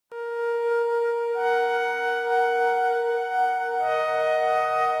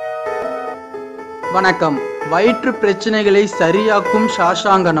வணக்கம். வயிற்று பிரச்சனைகளை சரியாக்கும்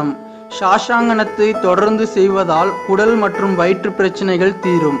சாஷாங்கனம். சாஷாங்கனத்தை தொடர்ந்து செய்வதால் குடல் மற்றும் வயிற்று பிரச்சனைகள்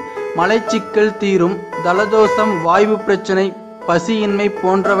தீரும், மலச்சிக்கல் தீரும், தலதோஷம், வாய்வு பிரச்சனை, பசியின்மை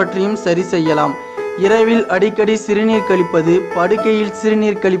போன்றவற்றையும் சரி செய்யலாம். இரவில் அடிக்கடி சிறுநீர் கழிப்பது, படுக்கையில்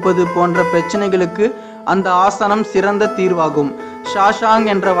சிறுநீர் கழிப்பது போன்ற பிரச்சனைகளுக்கு அந்த ஆசனம் சிறந்த தீர்வாகும். சாஷாங்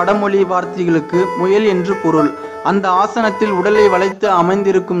என்ற வடமொழி வார்த்தைகளுக்கு முயல் என்று பொருள். அந்த ஆசனத்தில் உடலை வளைத்து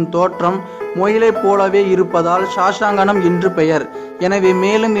அமைந்திருக்கும் தோற்றம் முயலை போலவே இருப்பதால் சாஷாங்கனம் என்று பெயர். எனவே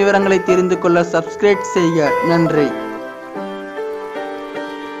மேலும் விவரங்களை தெரிந்து கொள்ள சப்ஸ்கிரைப் செய்க. நன்றி.